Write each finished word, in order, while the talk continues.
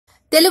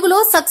తెలుగులో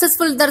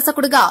సక్సెస్ఫుల్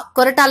దర్శకుడిగా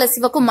కొరటాల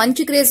శివకు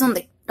మంచి క్రేజ్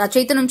ఉంది.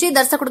 రచయిత నుంచి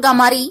దర్శకుడిగా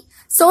మారి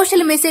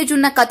సోషల్ మెసేజ్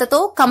ఉన్న కథతో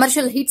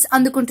commercial hits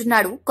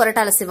అందుకుంటున్నాడు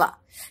Koratala Shiva.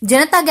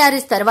 Janata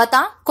garage తర్వాత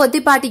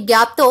కొద్దిపాటి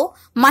గ్యాప్ తో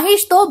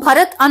మహేష్ తో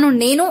భరత్ అను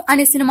నేను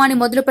అనే సినిమాని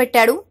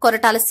మొదలుపెట్టాడు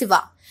కొరటాల శివ.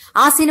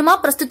 ఆ సినిమా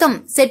ప్రస్తుతం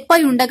సెట్ పై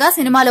ఉండగా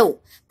సినిమాలో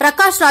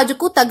ప్రకాష్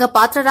రాజుకు తగ్గ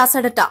పాత్ర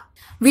రాశాడట.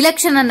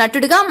 విలక్షణ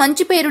నటుడిగా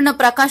మంచి పేరున్న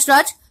ప్రకాష్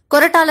రాజ్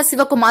కొరటాల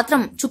శివకు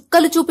మాత్రం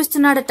చుక్కలు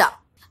చూపిస్తున్నాడట.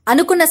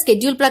 అనుకున్న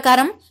స్కెడ్యూల్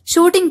ప్రకారం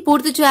షూటింగ్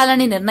పూర్తి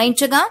చేయాలని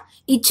నిర్ణయించగా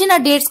ఇచ్చిన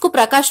డేట్స్ కు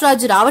ప్రకాష్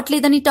రాజ్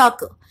రావట్లేదని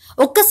టాక్.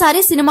 ఒక్కసారి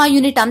సినిమా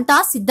యూనిట్ అంతా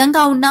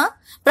సిద్ధంగా ఉన్నా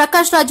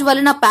ప్రకాష్ రాజ్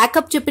వలన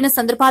ప్యాకప్ చెప్పిన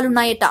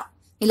సందర్భాలున్నాయట.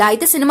 ఇలా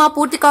అయితే సినిమా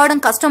పూర్తి కావడం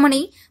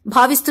కష్టమని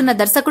భావిస్తున్న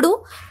దర్శకుడు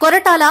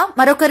కొరటాల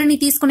మరొకరిని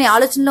తీసుకునే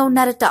ఆలోచనలో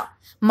ఉన్నారట.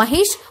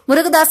 మహేష్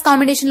మురుగదాస్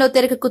కాంబినేషన్ లో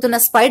తెరకెక్కుతున్న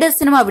స్పైడర్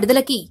సినిమా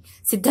విడుదలకి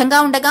సిద్ధంగా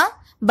ఉండగా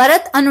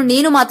భరత్ అను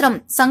నేను మాత్రం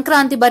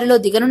సంక్రాంతి బరిలో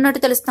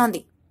దిగనున్నట్టు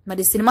తెలుస్తోంది.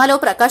 మరి సినిమాలో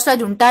ప్రకాష్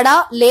రాజ్ ఉంటాడా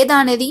లేదా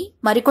అనేది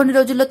మరికొన్ని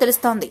రోజుల్లో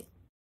తెలుస్తోంది.